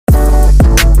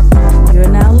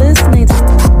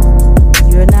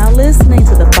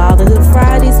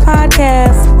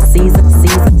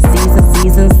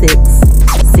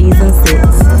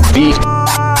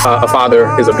a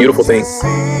father is a beautiful thing.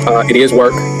 It is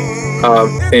work.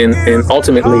 And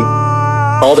ultimately,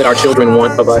 all that our children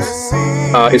want of us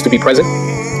is to be present.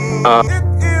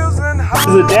 This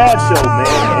is a dad show, man.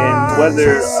 And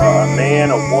whether a man,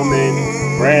 a woman,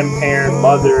 grandparent,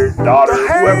 mother, daughter,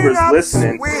 whoever is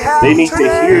listening, they need to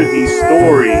hear these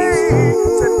stories.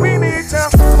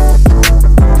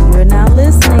 You're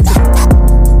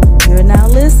now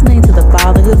listening to the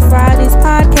Fatherhood Fridays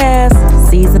podcast,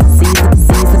 season 6.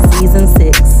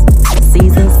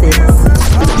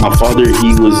 My father,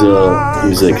 he was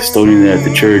a custodian at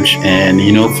the church, and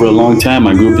for a long time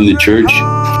I grew up in the church.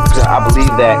 I believe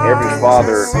that every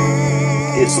father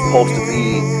is supposed to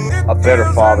be a better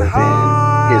father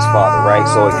than his father, right?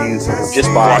 So if you just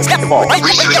by default.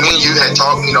 Recently, me and you had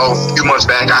talked, a few months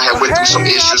back. I had went through some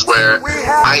issues where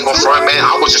I ain't gonna front, man.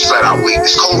 I was just flat out weak.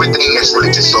 This COVID thing has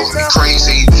really just drove me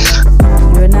crazy.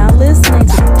 You're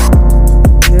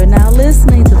now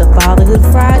listening to the Fatherhood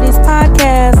Fridays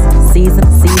podcast, season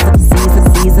 6.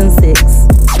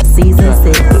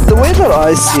 The way that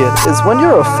I see it is when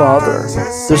you're a father,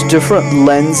 there's different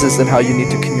lenses in how you need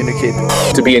to communicate.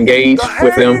 To be engaged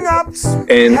with them,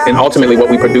 and ultimately what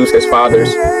we produce as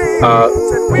fathers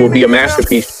will be a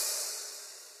masterpiece.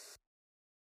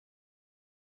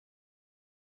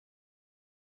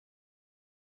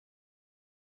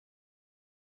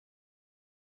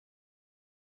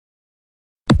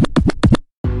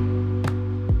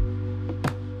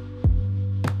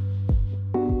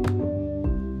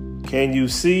 Can you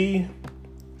see?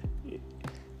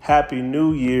 Happy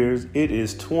New Year's. It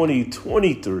is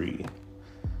 2023.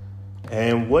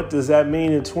 And what does that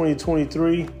mean in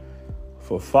 2023?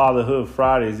 For Fatherhood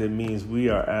Fridays, it means we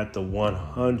are at the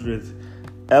 100th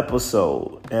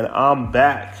episode. And I'm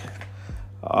back.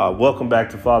 Welcome back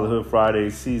to Fatherhood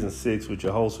Fridays, season 6 with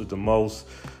your host with the most,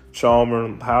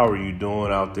 Chalmer. How are you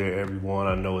doing out there, everyone?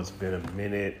 I know it's been a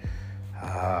minute.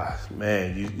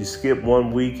 Man, you skip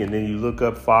 1 week and then you look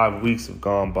up 5 weeks have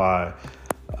gone by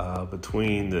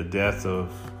between the death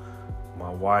of my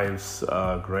wife's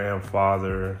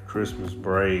grandfather, Christmas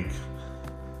break,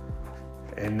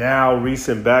 and now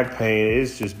recent back pain.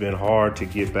 It's just been hard to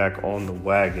get back on the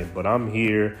wagon, but I'm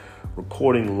here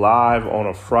recording live on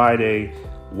a Friday.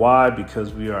 Why?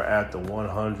 Because we are at the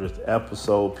 100th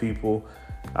episode, people.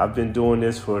 I've been doing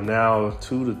this for now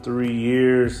 2 to 3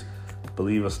 years. I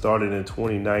believe I started in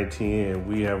 2019, and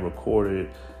we have recorded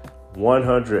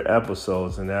 100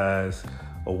 episodes. And as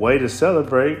a way to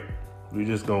celebrate, we're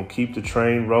just going to keep the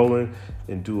train rolling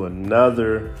and do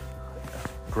another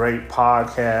great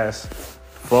podcast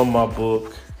from my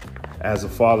book, As a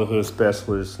Fatherhood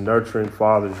Specialist, Nurturing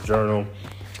Fathers Journal.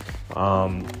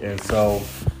 And so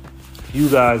you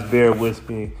guys bear with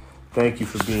me. Thank you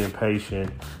for being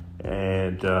patient.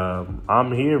 And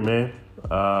I'm here, man.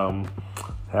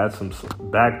 Had some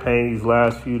back pain these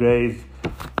last few days,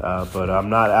 but I'm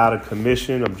not out of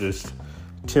commission. I'm just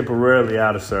temporarily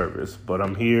out of service. But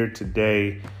I'm here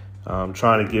today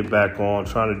trying to get back on,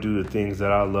 trying to do the things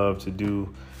that I love to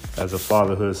do as a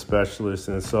fatherhood specialist.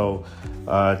 And so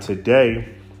today,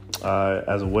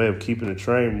 as a way of keeping the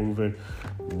train moving,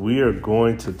 we are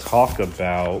going to talk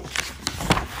about,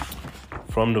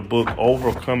 from the book,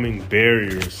 Overcoming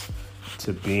Barriers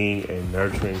to Being a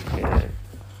Nurturing Parent.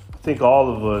 I think all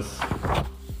of us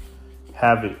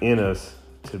have it in us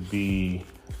to be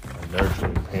a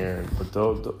nurturing parent, but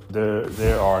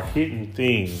there are hidden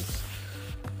things,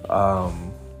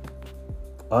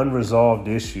 unresolved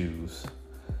issues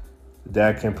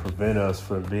that can prevent us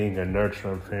from being a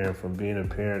nurturing parent, from being a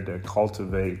parent that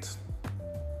cultivates,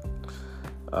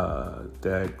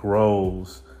 that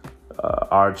grows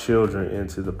our children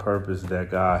into the purpose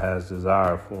that God has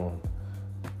desired for them.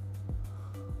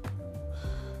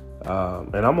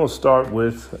 And I'm going to start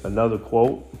with another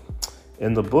quote.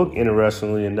 In the book,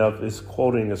 interestingly enough, it's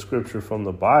quoting a scripture from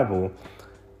the Bible,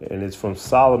 and it's from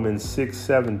Solomon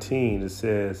 6:17. It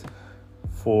says,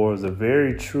 "For the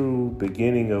very true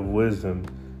beginning of wisdom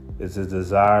is the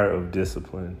desire of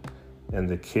discipline, and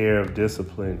the care of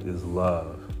discipline is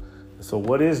love." So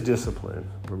what is discipline?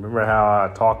 Remember how I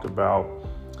talked about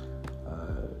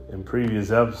in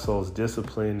previous episodes,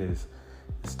 discipline is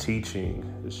teaching,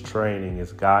 it's training,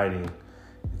 it's guiding,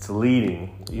 it's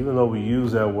leading, even though we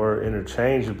use that word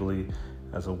interchangeably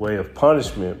as a way of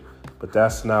punishment, but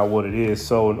that's not what it is.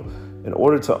 So in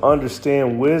order to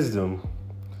understand wisdom,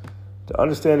 to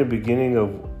understand the beginning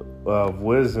of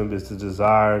wisdom is the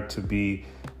desire to be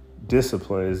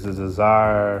disciplined, is the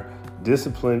desire,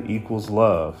 discipline equals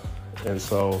love. And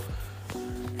so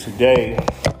today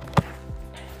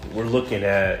we're looking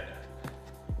at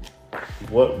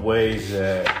what ways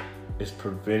that is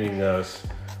preventing us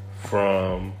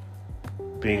from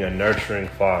being a nurturing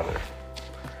father.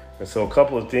 And so a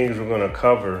couple of things we're going to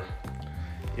cover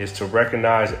is to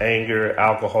recognize anger,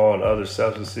 alcohol, and other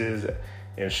substances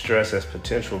and stress as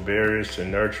potential barriers to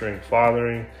nurturing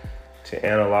fathering, to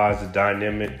analyze the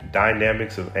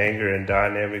dynamics of anger and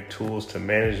dynamic tools to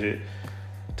manage it,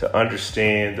 to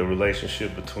understand the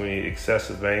relationship between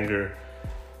excessive anger,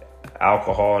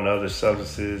 alcohol, and other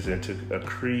substances, and to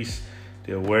increase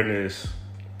the awareness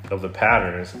of the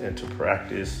patterns and to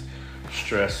practice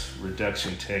stress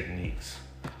reduction techniques.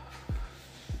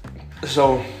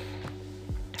 So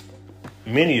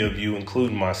many of you,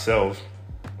 including myself,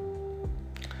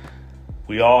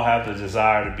 we all have the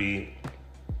desire to be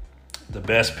the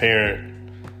best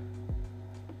parent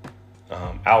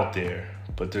out there,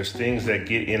 but there's things that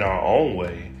get in our own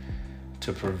way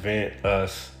to prevent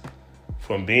us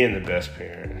from being the best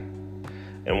parent.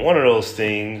 And one of those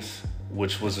things,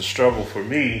 which was a struggle for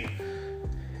me,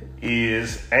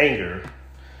 is anger.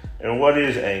 And what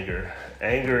is anger?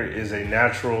 Anger is a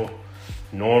natural,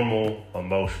 normal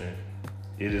emotion.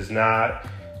 It is not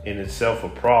in itself a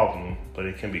problem, but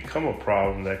it can become a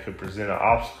problem that could present an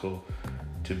obstacle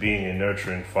to being a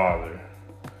nurturing father.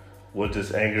 When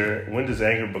does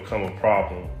anger become a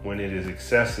problem? When it is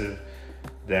excessive,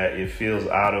 that it feels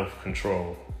out of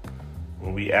control.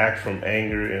 When we act from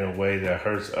anger in a way that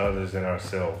hurts others and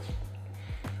ourselves.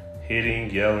 Hitting,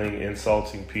 yelling,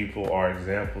 insulting people are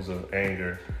examples of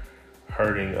anger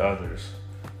hurting others.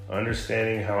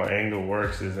 Understanding how anger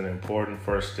works is an important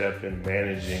first step in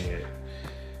managing it.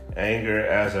 Anger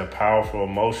as a powerful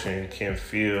emotion can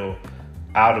feel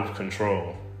out of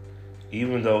control.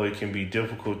 Even though it can be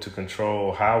difficult to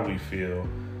control how we feel,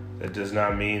 that does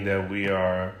not mean that we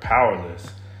are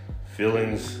powerless.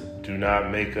 Feelings do not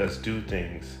make us do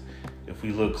things. If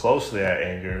we look closely at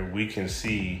anger, we can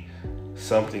see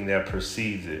something that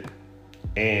precedes it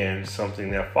and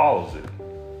something that follows it.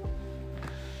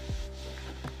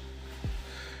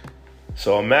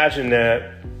 So imagine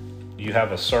that you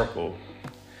have a circle,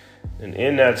 and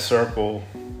in that circle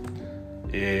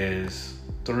is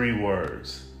 3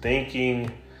 words: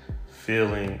 thinking,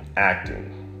 feeling,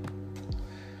 acting.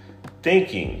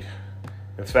 Thinking.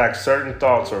 In fact, certain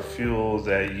thoughts are fuel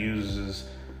that uses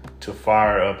to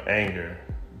fire up anger.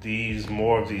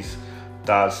 More of these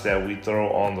thoughts that we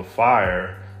throw on the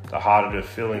fire, the hotter the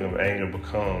feeling of anger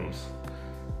becomes.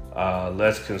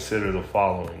 Let's consider the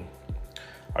following.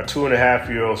 Our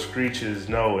 2.5-year-old screeches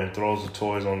no and throws the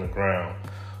toys on the ground.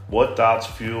 What thoughts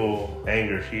fuel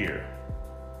anger here?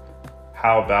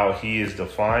 How about he is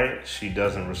defiant, she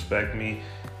doesn't respect me,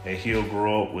 and he'll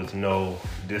grow up with no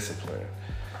discipline.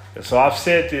 And so I've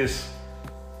said this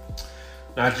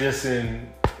not just in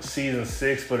season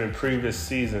 6, but in previous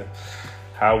season.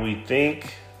 How we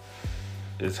think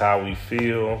is how we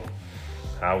feel.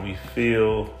 How we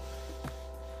feel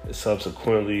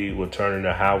subsequently will turn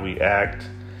into how we act.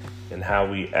 And how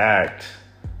we act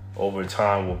over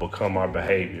time will become our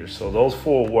behavior. So those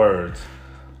 4 words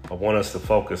I want us to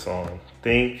focus on: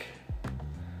 think,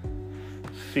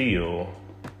 feel,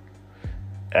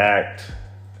 act,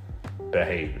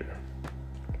 behavior.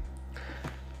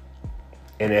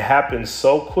 And it happens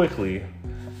so quickly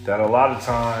that a lot of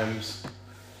times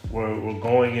we're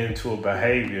going into a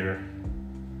behavior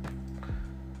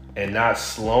and not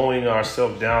slowing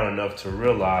ourselves down enough to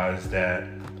realize that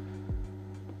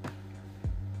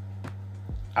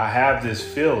I have this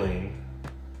feeling,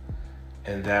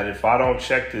 and that if I don't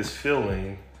check this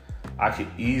feeling, I could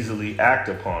easily act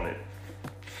upon it.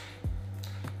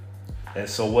 And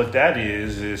so what that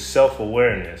is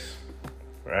self-awareness,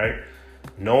 right?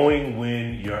 Knowing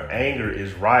when your anger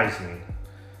is rising,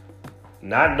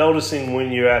 not noticing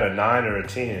when you're at a 9 or a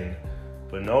 10,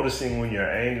 but noticing when your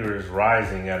anger is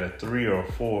rising at a 3 or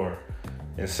a 4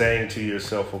 and saying to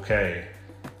yourself, okay,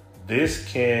 this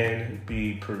can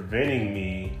be preventing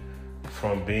me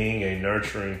from being a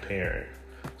nurturing parent.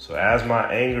 So as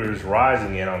my anger is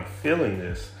rising and I'm feeling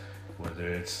this, whether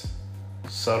it's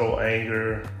subtle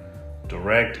anger,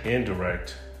 direct,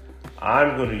 indirect,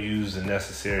 I'm going to use the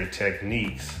necessary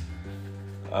techniques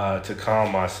to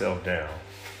calm myself down.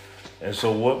 And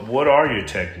so what are your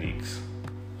techniques?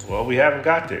 Well, we haven't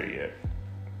got there yet.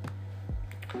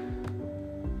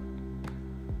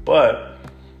 But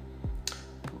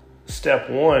step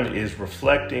 1 is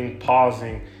reflecting,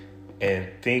 pausing, and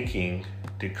thinking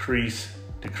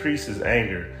decreases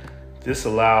anger. This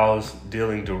allows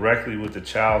dealing directly with the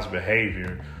child's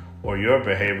behavior or your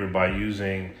behavior by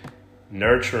using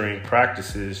nurturing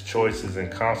practices, choices,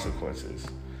 and consequences.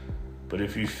 But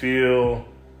if the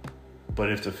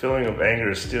feeling of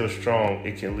anger is still strong,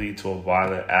 it can lead to a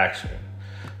violent action.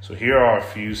 So here are a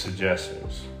few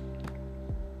suggestions.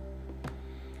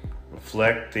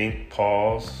 reflect, think,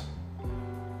 pause.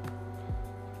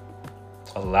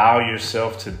 Allow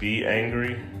yourself to be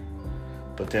angry,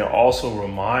 but then also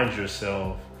remind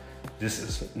yourself, this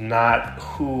is not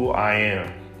who I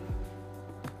am.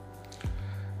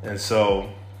 And so,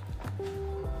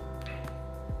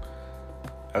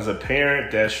 as a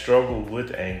parent that struggled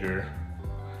with anger,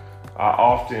 I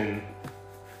often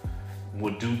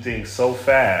would do things so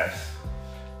fast,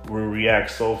 would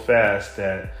react so fast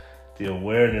that the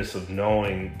awareness of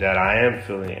knowing that I am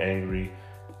feeling angry,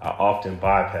 I often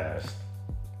bypassed.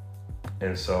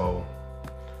 And so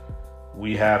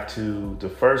we have to, the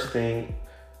first thing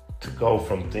to go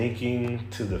from thinking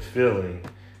to the feeling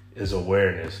is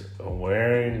awareness.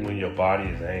 Awareing when your body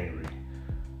is angry.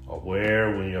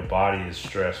 Aware when your body is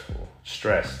stressed.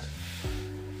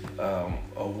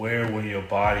 Aware when your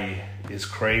body is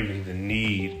craving the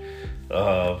need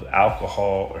of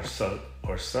alcohol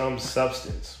or some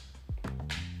substance.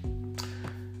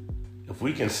 If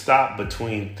we can stop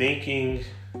between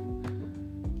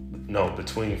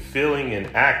feeling and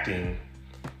acting,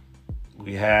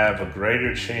 we have a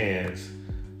greater chance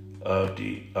of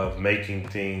making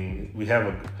things. We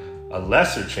have a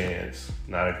lesser chance,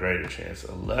 not a greater chance,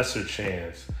 a lesser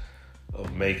chance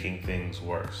of making things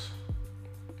worse.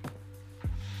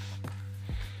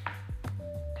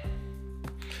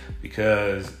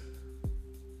 Because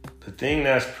the thing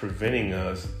that's preventing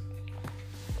us,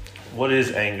 what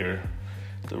is anger?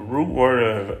 The root word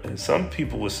of, and some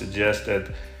people would suggest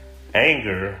that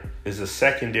anger is a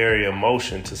secondary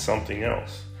emotion to something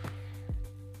else.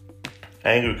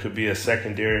 Anger could be a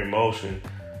secondary emotion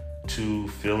to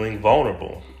feeling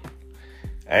vulnerable.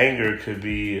 Anger could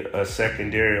be a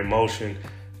secondary emotion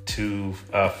to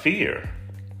fear.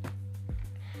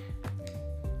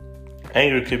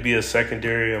 Anger could be a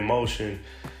secondary emotion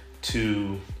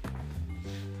to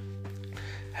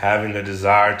having a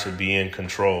desire to be in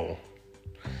control.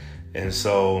 And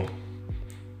so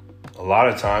a lot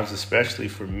of times, especially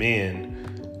for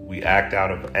men, we act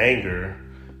out of anger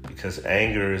because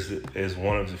anger is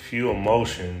one of the few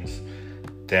emotions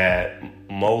that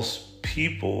most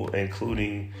people,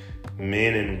 including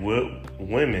men and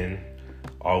women,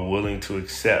 are willing to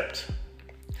accept.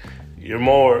 You're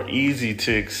more easy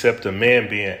to accept a man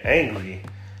being angry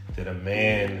than a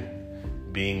man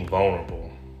being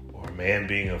vulnerable or a man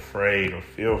being afraid or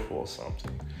fearful of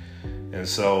something. And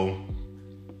so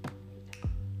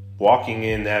walking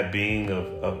in that being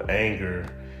of anger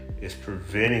is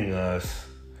preventing us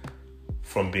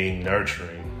from being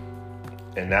nurturing.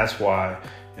 And that's why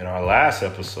in our last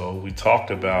episode, we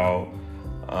talked about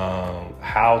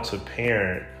how to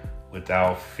parent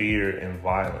without fear and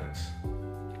violence.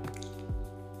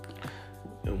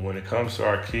 And when it comes to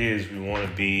our kids, we want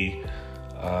to be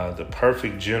the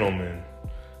perfect gentleman.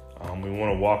 We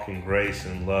want to walk in grace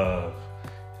and love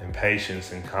and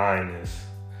patience and kindness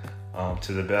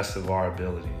to the best of our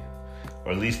ability,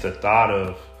 or at least the thought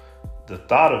of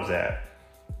that,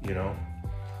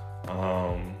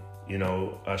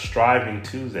 striving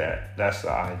to that. That's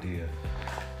the idea.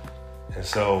 And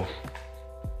so,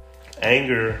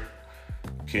 anger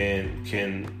can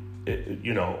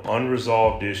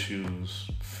unresolved issues,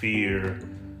 fear,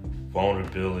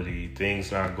 vulnerability,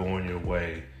 things not going your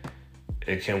way.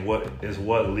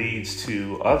 What leads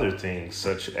to other things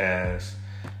such as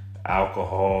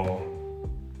alcohol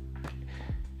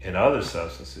and other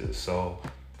substances. So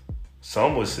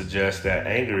some would suggest that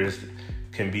anger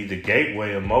can be the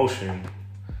gateway emotion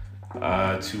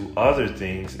to other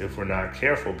things if we're not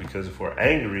careful, because if we're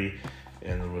angry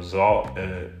and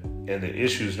the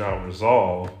issue is not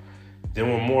resolved, then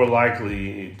we're more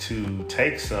likely to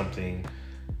take something,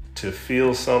 to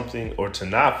feel something, or to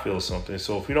not feel something.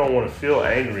 So if we don't want to feel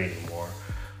angry anymore,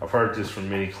 I've heard this from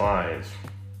many clients.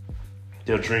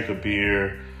 They'll drink a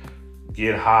beer,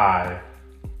 get high,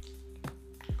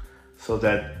 so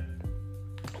that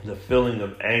the feeling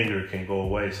of anger can go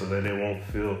away, so that they won't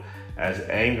feel as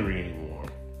angry anymore,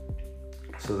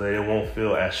 so that they won't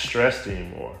feel as stressed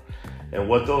anymore. And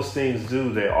what those things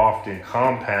do, they often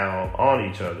compound on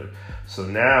each other. So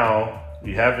now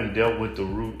you haven't dealt with the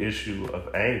root issue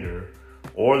of anger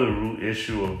or the root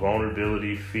issue of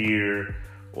vulnerability, fear,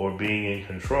 or being in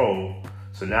control.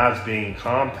 So now it's being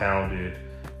compounded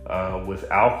with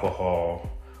alcohol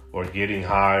or getting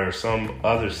high or some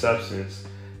other substance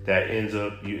that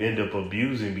you end up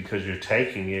abusing because you're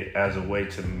taking it as a way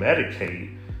to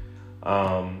medicate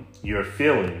your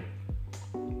feeling.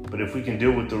 But if we can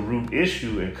deal with the root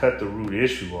issue and cut the root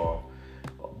issue off,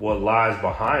 what lies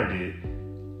behind it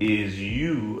is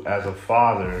you as a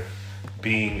father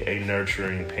being a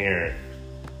nurturing parent.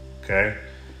 Okay?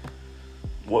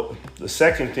 The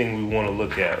second thing we want to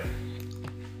look at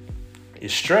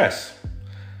is stress.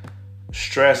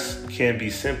 Stress can be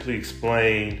simply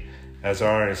explained as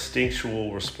our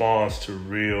instinctual response to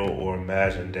real or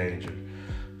imagined danger.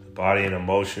 The body and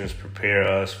emotions prepare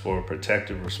us for a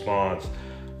protective response,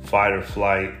 fight or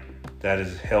flight, that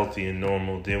is healthy and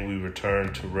normal. Then we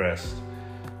return to rest.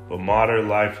 But modern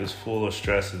life is full of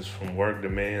stresses, from work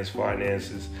demands,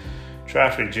 finances,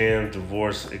 traffic jams,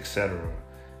 divorce, etc.,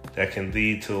 that can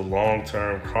lead to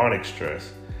long-term chronic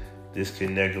stress. This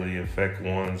can negatively affect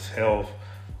one's health,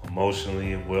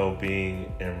 emotionally,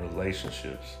 well-being, and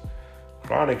relationships.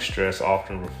 Chronic stress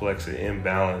often reflects an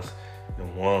imbalance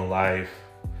in one life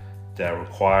that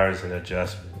requires an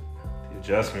adjustment. The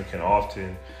adjustment can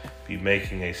often be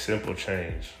making a simple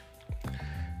change.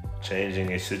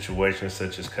 Changing a situation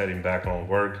such as cutting back on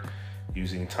work,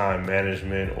 using time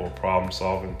management or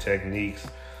problem-solving techniques,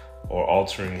 or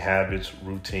altering habits,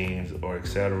 routines, or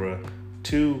etc.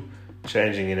 2,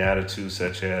 changing an attitude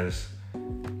such as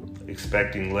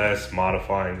expecting less,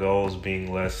 modifying goals,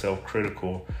 being less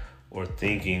self-critical, or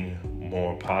thinking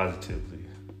more positively.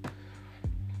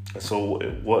 So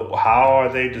how are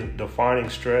they defining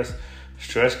stress?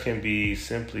 Stress can be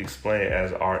simply explained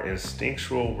as our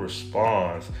instinctual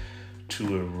response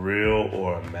to a real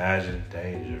or imagined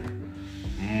danger.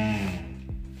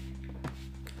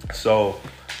 So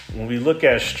when we look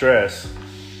at stress,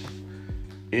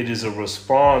 it is a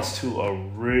response to a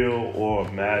real or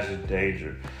imagined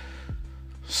danger.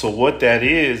 So what that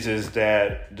is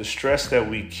that the stress that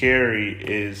we carry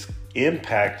is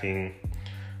impacting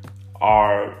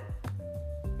our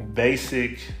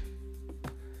basic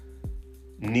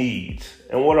needs.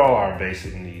 And what are our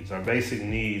basic needs? Our basic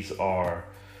needs are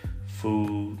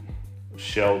food,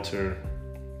 shelter,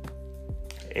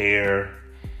 air,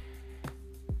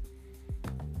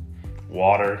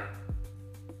 water.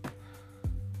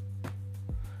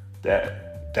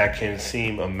 That can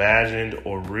seem imagined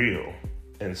or real.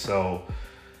 And so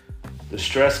the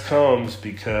stress comes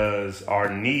because our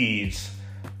needs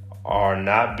are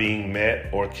not being met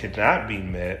or cannot be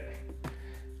met.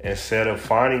 Instead of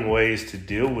finding ways to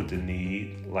deal with the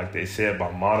need, like they said,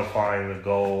 by modifying the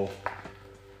goal,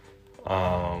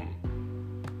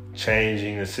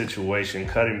 changing the situation,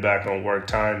 cutting back on work,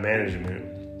 time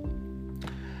management,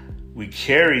 we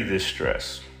carry this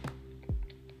stress.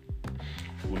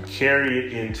 We carry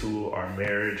it into our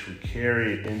marriage, we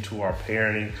carry it into our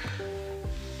parenting,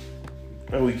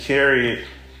 and we carry it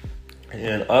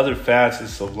in other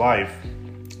facets of life,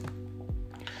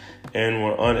 and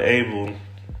we're unable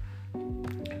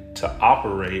to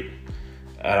operate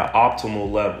at an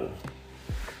optimal level.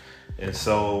 And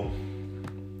so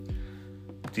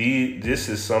this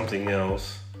is something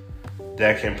else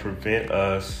that can prevent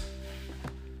us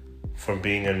from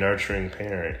being a nurturing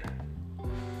parent.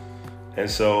 And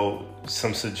so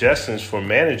some suggestions for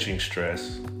managing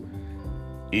stress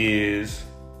is,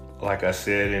 like I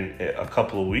said a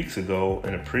couple of weeks ago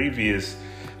in a previous,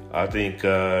 I think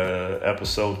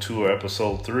episode 2 or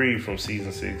episode 3 from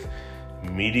season 6,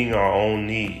 meeting our own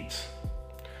needs.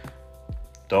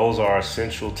 Those are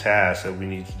essential tasks that we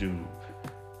need to do.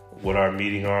 What are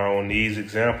meeting our own needs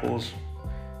examples?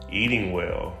 Eating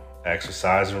well,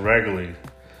 exercising regularly,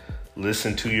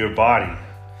 listen to your body,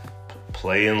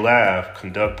 play and laugh,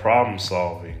 conduct problem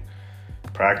solving,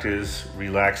 practice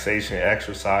relaxation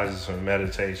exercises or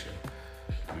meditation.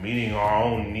 Meeting our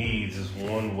own needs is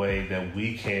one way that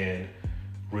we can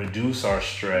reduce our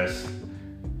stress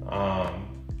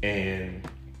and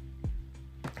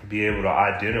be able to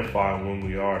identify when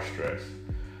we are stressed.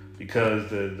 Because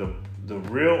the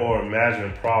real or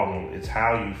imagined problem is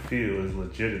how you feel is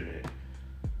legitimate.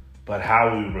 But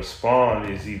how we respond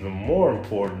is even more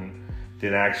important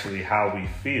than actually how we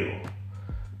feel.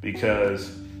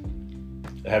 Because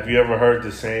have you ever heard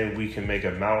the saying, we can make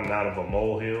a mountain out of a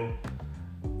molehill?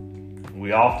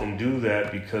 We often do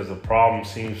that because the problem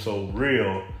seems so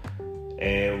real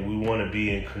and we want to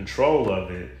be in control of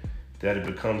it, that it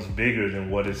becomes bigger than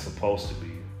what it's supposed to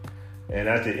be. And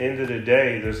at the end of the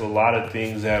day, there's a lot of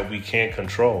things that we can't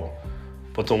control.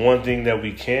 But the one thing that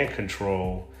we can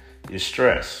control is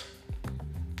stress.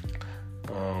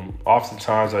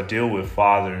 Oftentimes I deal with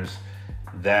fathers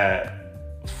that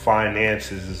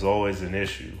finances is always an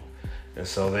issue. And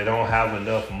so they don't have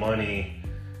enough money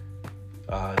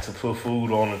to put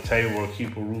food on the table or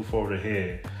keep a roof over their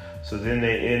head. So then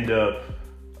they end up,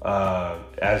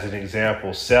 as an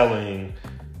example, selling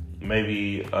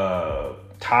maybe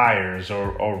tires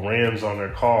or rims on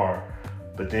their car.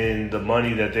 But then the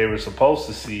money that they were supposed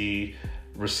to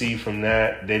receive from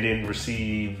that, they didn't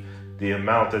receive the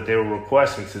amount that they were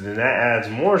requesting. So then that adds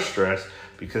more stress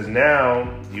because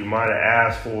now you might have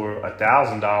asked for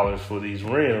 $1,000 for these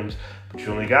rims, but you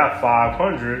only got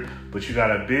 $500, but you got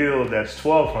a bill that's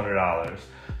 $1,200.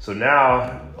 So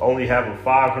now only having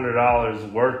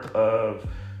 $500 worth of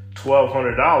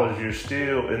 $1,200, you're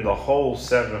still in the whole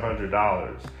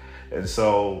 $700. And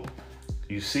so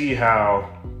you see how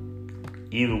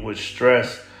even with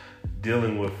stress,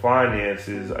 dealing with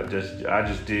finances, I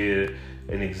just did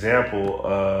an example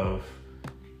of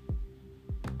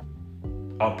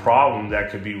a problem that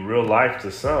could be real life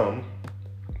to some.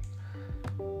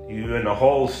 You're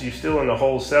still in the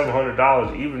whole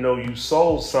 $700, even though you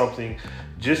sold something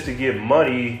just to get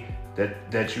money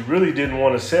that you really didn't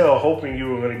want to sell, hoping you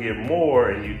were going to get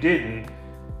more, and you didn't,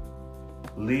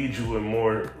 lead you in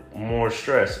more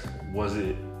stress.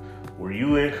 Were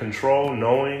you in control,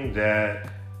 knowing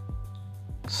that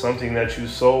something that you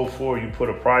sold for, you put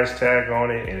a price tag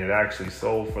on it and it actually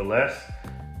sold for less?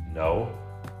 No.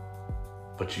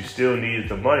 But you still needed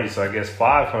the money. So I guess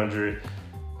 $500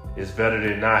 is better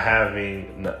than not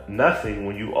having nothing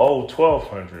when you owe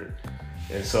 $1,200.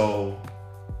 And so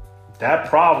that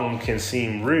problem can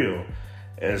seem real.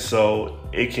 And so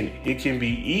it can be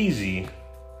easy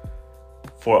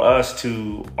for us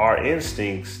to, our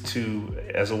instincts to,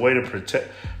 as a way to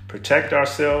protect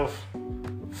ourselves,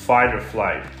 fight or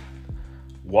flight,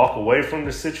 walk away from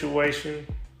the situation,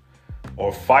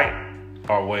 or fight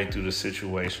our way through the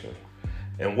situation.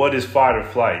 And what is fight or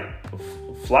flight?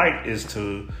 Flight is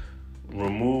to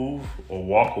remove or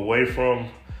walk away from.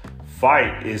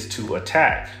 Fight is to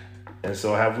attack. And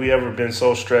so have we ever been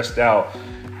so stressed out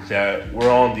that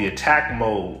we're on the attack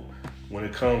mode when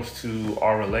it comes to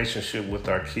our relationship with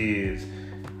our kids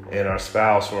and our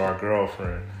spouse or our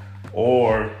girlfriend?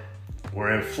 Or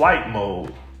we're in flight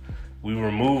mode. We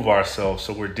remove ourselves,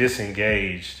 so we're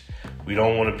disengaged. We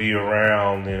don't want to be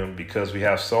around them because we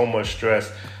have so much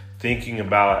stress thinking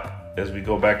about, as we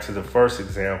go back to the first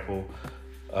example,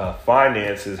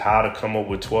 finances, how to come up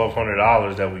with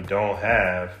 $1,200 that we don't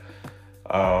have.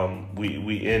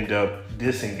 We end up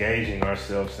disengaging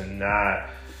ourselves and not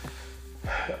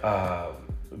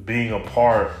being a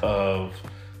part of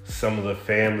some of the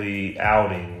family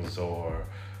outings, or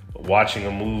watching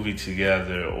a movie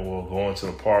together, or going to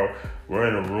the park. We're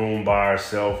in a room by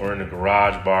ourselves, we're in the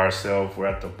garage by ourselves, we're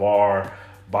at the bar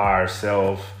by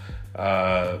ourselves.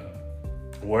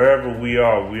 Wherever we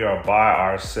are by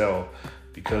ourselves,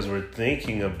 because we're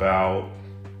thinking about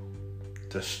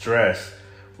the stress,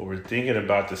 or we're thinking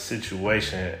about the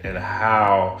situation and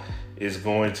how it's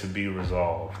going to be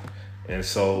resolved. And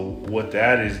so what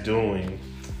that is doing,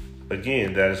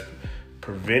 again, that is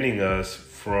preventing us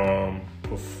from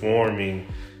performing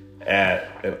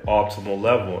at an optimal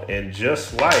level. And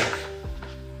just like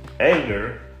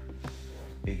anger,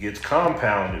 it gets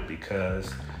compounded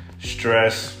because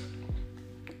stress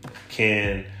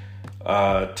can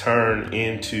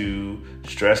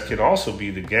stress can also be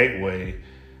the gateway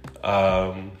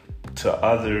to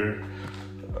other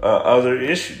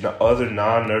issues, other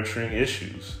non-nurturing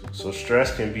issues. So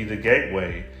stress can be the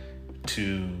gateway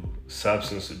to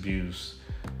substance abuse,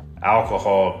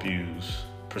 alcohol abuse,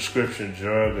 prescription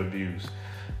drug abuse,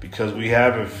 because we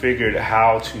haven't figured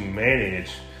how to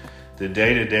manage the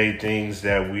day-to-day things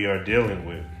that we are dealing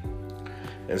with.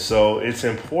 And so it's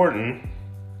important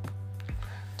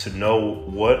to know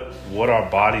what our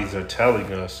bodies are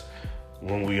telling us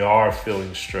when we are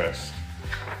feeling stressed.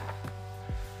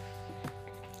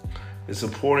 It's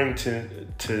important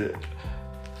to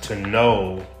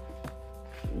know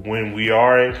when we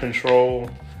are in control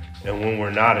and when we're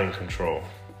not in control.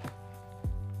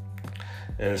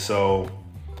 And so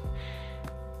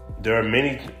there are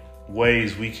many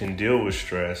ways we can deal with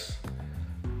stress,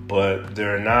 but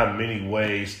there are not many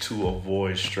ways to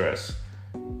avoid stress,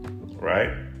 right?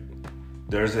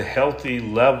 There's a healthy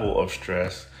level of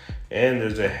stress and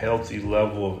there's a healthy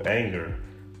level of anger.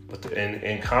 But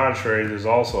in contrary, there's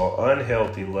also an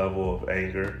unhealthy level of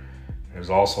anger. There's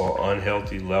also an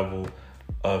unhealthy level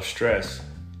of stress.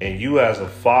 And you as a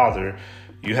father,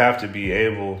 you have to be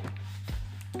able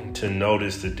to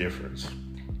notice the difference.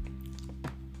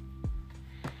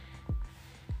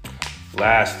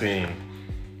 Last thing,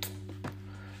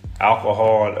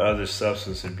 alcohol and other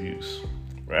substance abuse,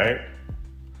 right?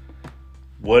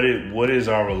 What is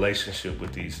our relationship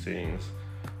with these things?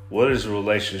 What is the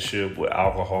relationship with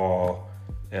alcohol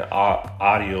and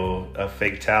audio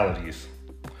fatalities?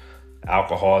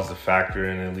 Alcohol is a factor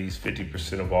in at least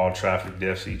 50% of all traffic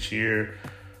deaths each year.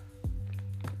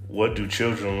 What do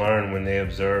children learn when they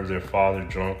observe their father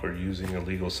drunk or using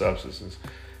illegal substances?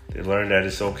 They learn that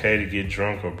it's okay to get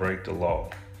drunk or break the law.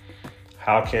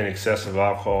 How can excessive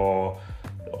alcohol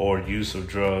or use of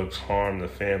drugs harm the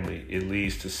family. It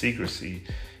leads to secrecy.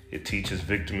 It teaches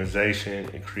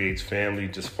victimization. It creates family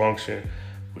dysfunction,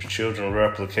 which children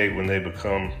replicate when they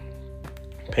become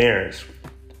parents.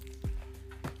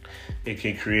 It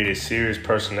can create a serious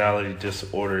personality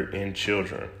disorder in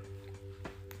children.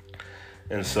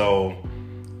 And so,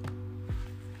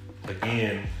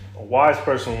 again, a wise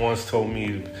person once told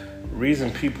me the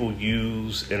reason people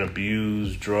use and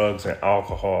abuse drugs and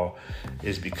alcohol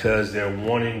is because they're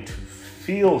wanting to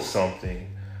feel something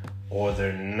or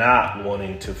they're not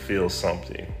wanting to feel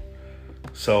something.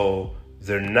 So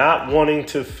they're not wanting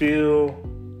to feel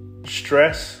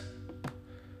stress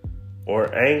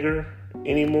or anger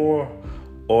anymore,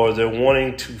 or they're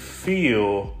wanting to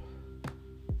feel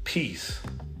peace.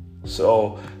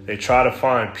 So they try to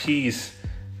find peace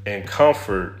and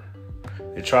comfort.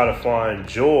 They try to find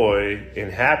joy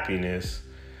and happiness.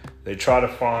 They try to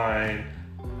find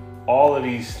all of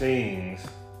these things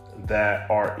that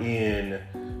are in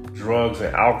drugs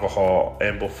and alcohol.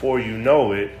 And before you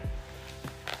know it,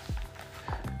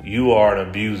 you are an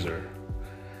abuser.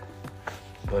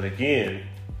 But again,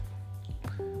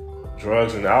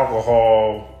 drugs and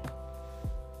alcohol,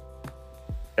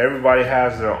 everybody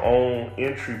has their own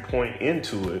entry point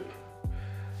into it.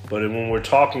 But when we're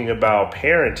talking about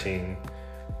parenting,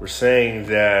 we're saying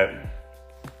that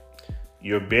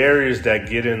your barriers that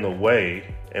get in the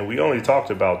way, and we only talked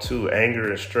about two,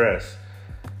 anger and stress,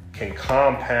 can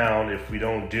compound if we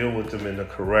don't deal with them in the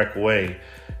correct way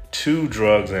to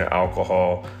drugs and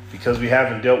alcohol, because we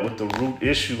haven't dealt with the root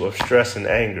issue of stress and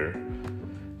anger.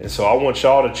 And so I want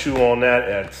y'all to chew on that,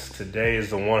 as today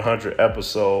is the 100th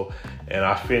episode, and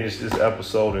I finished this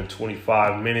episode in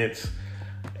 25 minutes.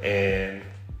 And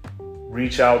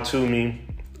reach out to me,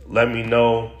 let me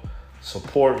know,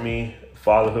 support me.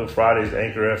 Fatherhood Fridays,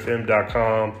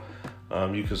 anchorfm.com.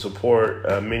 You can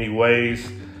support many ways.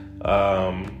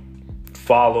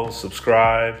 Follow,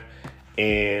 subscribe,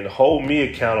 and hold me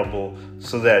accountable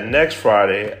so that next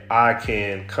Friday I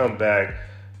can come back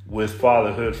with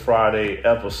Fatherhood Friday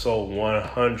episode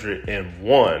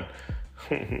 101.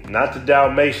 Not the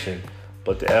Dalmatian,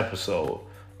 but the episode.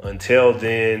 Until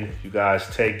then, you guys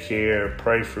take care.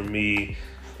 Pray for me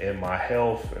and my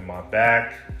health and my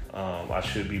back. I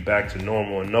should be back to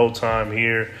normal in no time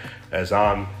here, as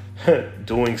I'm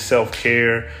doing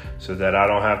self-care so that I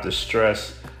don't have the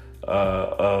stress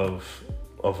of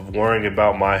worrying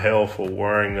about my health or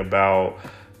worrying about,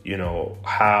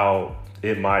 how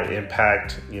it might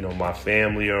impact, my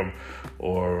family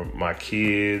or my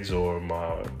kids or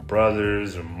my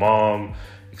brothers or mom,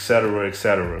 etc.,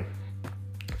 etc.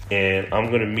 And I'm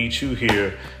going to meet you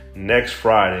here next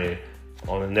Friday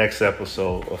on the next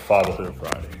episode of Fatherhood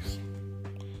Fridays.